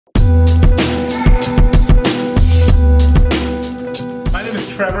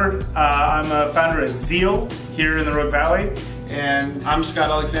Trevor. I'm a founder at Zeal here in the Rogue Valley. And I'm Scott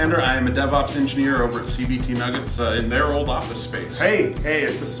Alexander. I am a DevOps engineer over at CBT Nuggets in their old office space. Hey,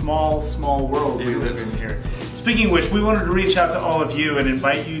 it's a small world we live in here. Speaking of which, we wanted to reach out to all of you and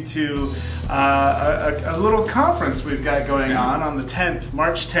invite you to a little conference we've got going on the 10th,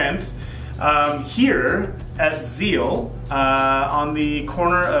 March 10th, here at Zeal on the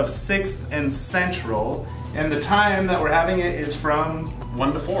corner of 6th and Central. And the time that we're having it is from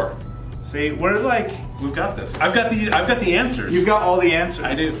 1 to 4. See, we're like, we've got this. I've got the answers. You've got all the answers.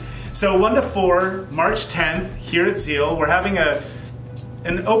 I do. So 1 to 4, March 10th, here at Zeal, we're having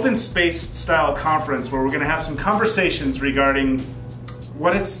an open space style conference where we're going to have some conversations regarding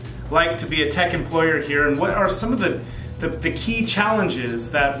what it's like to be a tech employer here and what are some of the key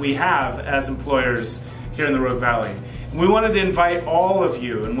challenges that we have as employers here in the Rogue Valley. And we wanted to invite all of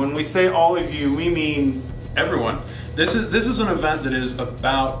you, and when we say all of you, we mean everyone. This is an event that is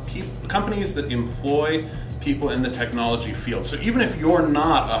about companies that employ people in the technology field. So even if you're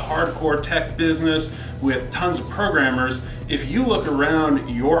not a hardcore tech business with tons of programmers, if you look around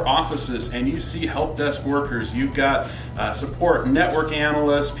your offices and you see help desk workers, you've got support, network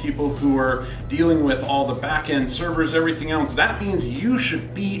analysts, people who are dealing with all the back-end servers, everything else, that means you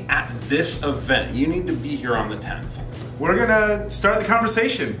should be at this event. You need to be here on the 10th. We're gonna start the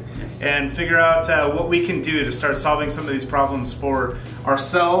conversation and figure out what we can do to start solving some of these problems for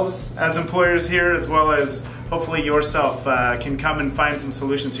ourselves as employers here, as well as hopefully yourself can come and find some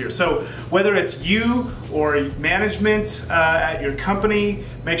solutions here. So whether it's you or management at your company,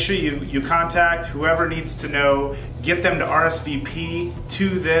 make sure you contact whoever needs to know, get them to RSVP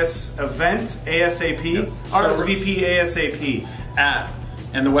to this event ASAP. Yep. RSVP ASAP.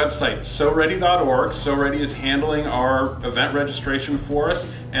 And the website, SOREDI.org. SOREDI is handling our event registration for us.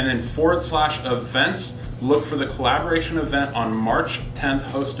 And then /events, look for the collaboration event on March 10th,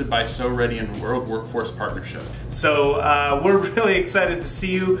 hosted by SOREDI and World Workforce Partnership. So we're really excited to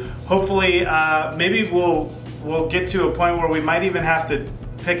see you. Hopefully, maybe we'll get to a point where we might even have to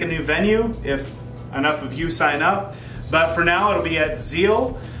pick a new venue if enough of you sign up. But for now, it'll be at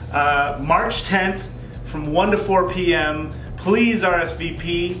Zeal, March 10th from 1 to 4 p.m. Please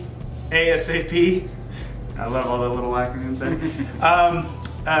RSVP ASAP. I love all the little acronyms there.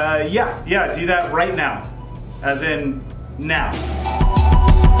 Yeah, do that right now, as in now.